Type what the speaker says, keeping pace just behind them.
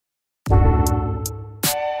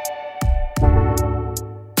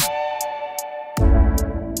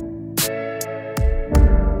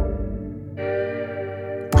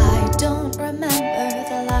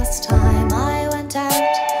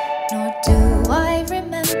I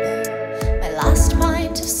remember my last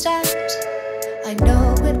pint of stout. I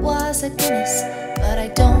know it was a Guinness, but I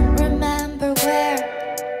don't remember where.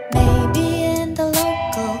 Maybe in the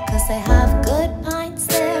local, cause they have good pints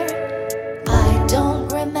there. I don't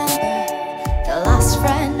remember the last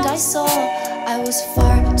friend I saw. I was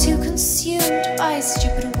far too consumed by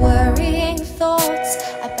stupid worrying thoughts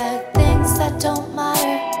about things that don't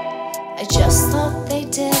matter. I just thought they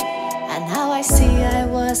did, and now I see I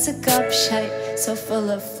was a gobshite, so full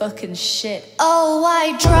of fucking shit. Oh,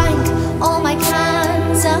 I drank all my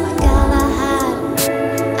cans of Galahad,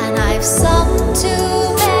 and I've sung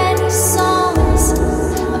too many songs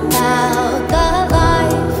about the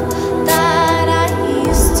life that I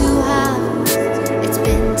used to have. It's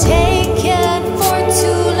been taken for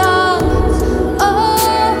too long.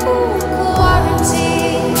 Oh,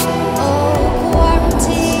 quarantine, oh,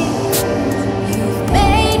 quarantine. You've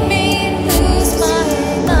made me lose my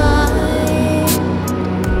mind,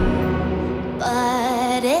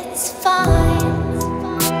 but it's fine,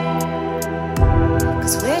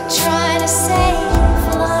 cause we're trying to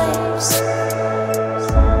save lives.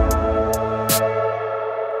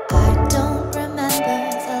 I don't remember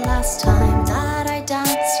the last time that I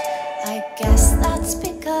danced. I guess that's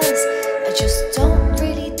because I just don't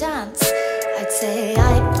really dance. I'd say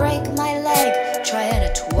I'd break my leg trying to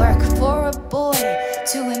twerk for a boy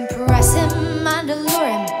to impress him and allure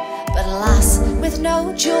him, but alas, with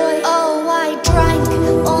no joy. Oh, I drank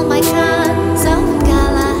all my cans of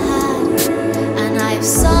Galahad, and I've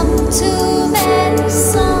sung too many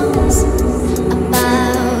songs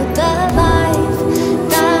about the life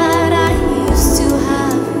that I used to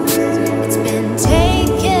have. It's been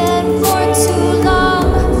taken for too long.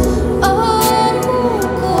 Oh,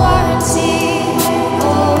 quarantine,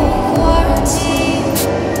 oh, quarantine.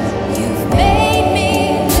 You've made me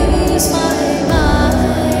lose my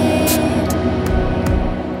mind,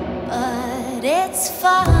 but it's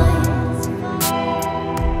fine,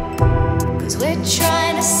 cause we're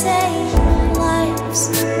trying to save lives.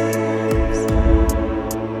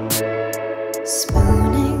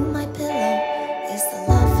 Spooning my pillow is the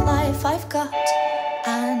love life I've got,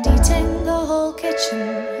 and eating the whole kitchen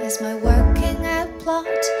is my working out plot.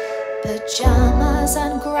 Pajamas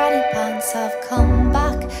and granny pants have come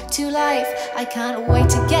back to life. I can't wait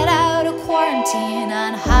to get out of quarantine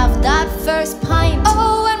and have that first pint.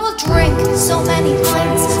 Oh, and we'll drink so many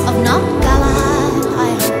pints of not Galahad, I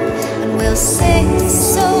hope, and we'll sing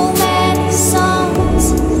so